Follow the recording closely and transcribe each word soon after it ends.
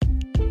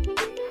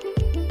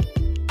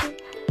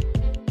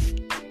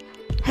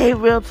Hey,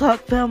 Real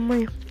Talk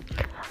family.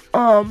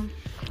 It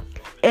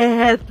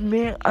has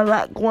been a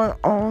lot going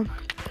on,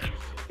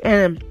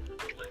 and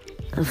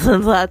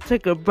since I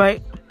took a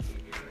break,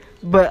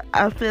 but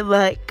I feel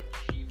like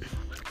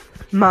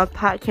my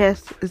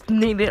podcast is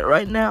needed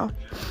right now,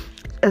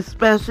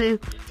 especially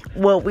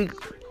what we've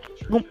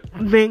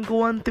been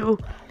going through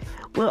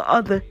with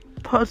other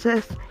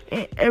protests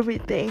and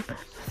everything.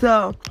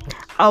 So,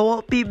 I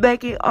will be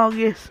back in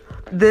August.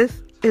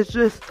 This is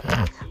just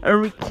a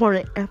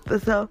recording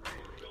episode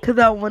because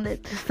I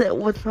wanted to sit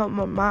with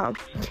my mom.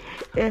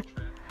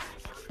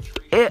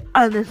 It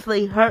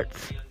honestly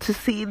hurts to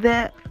see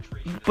that,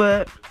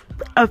 but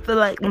I feel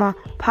like my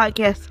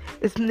podcast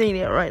is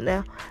needed right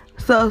now.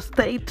 So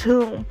stay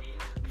tuned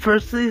for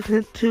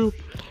season 2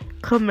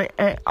 coming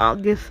in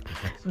August.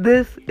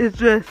 This is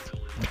just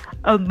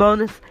a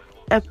bonus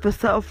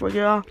episode for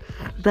y'all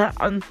that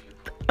I'm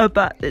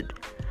about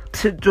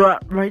to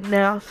drop right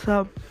now.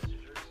 So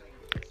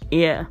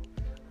yeah.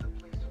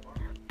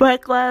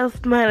 Black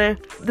Lives Matter,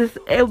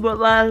 Disabled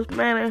Lives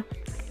Matter,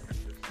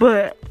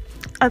 but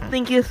I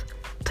think it's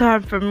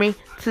time for me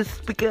to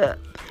speak up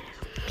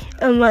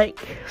and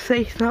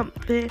say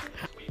something,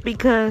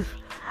 because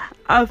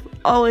I've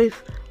always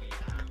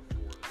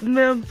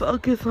been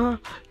focused on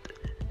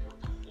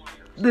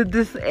the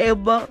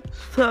disabled.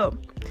 So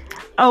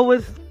I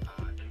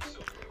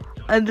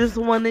just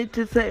wanted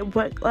to say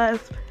Black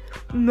Lives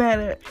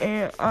Matter,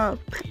 and I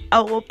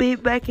will be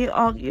back in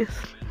August,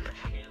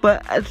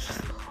 but I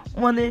just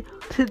wanted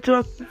to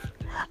drop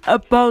a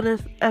bonus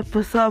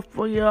episode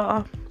for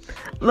y'all.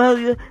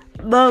 Love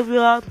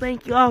y'all.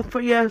 Thank y'all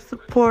for your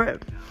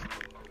support.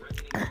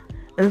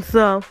 And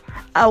so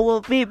I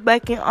will be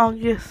back in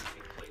August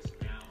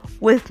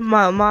with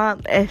my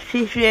mom as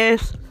she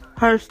shares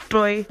her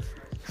story.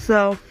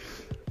 So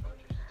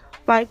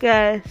bye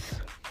guys.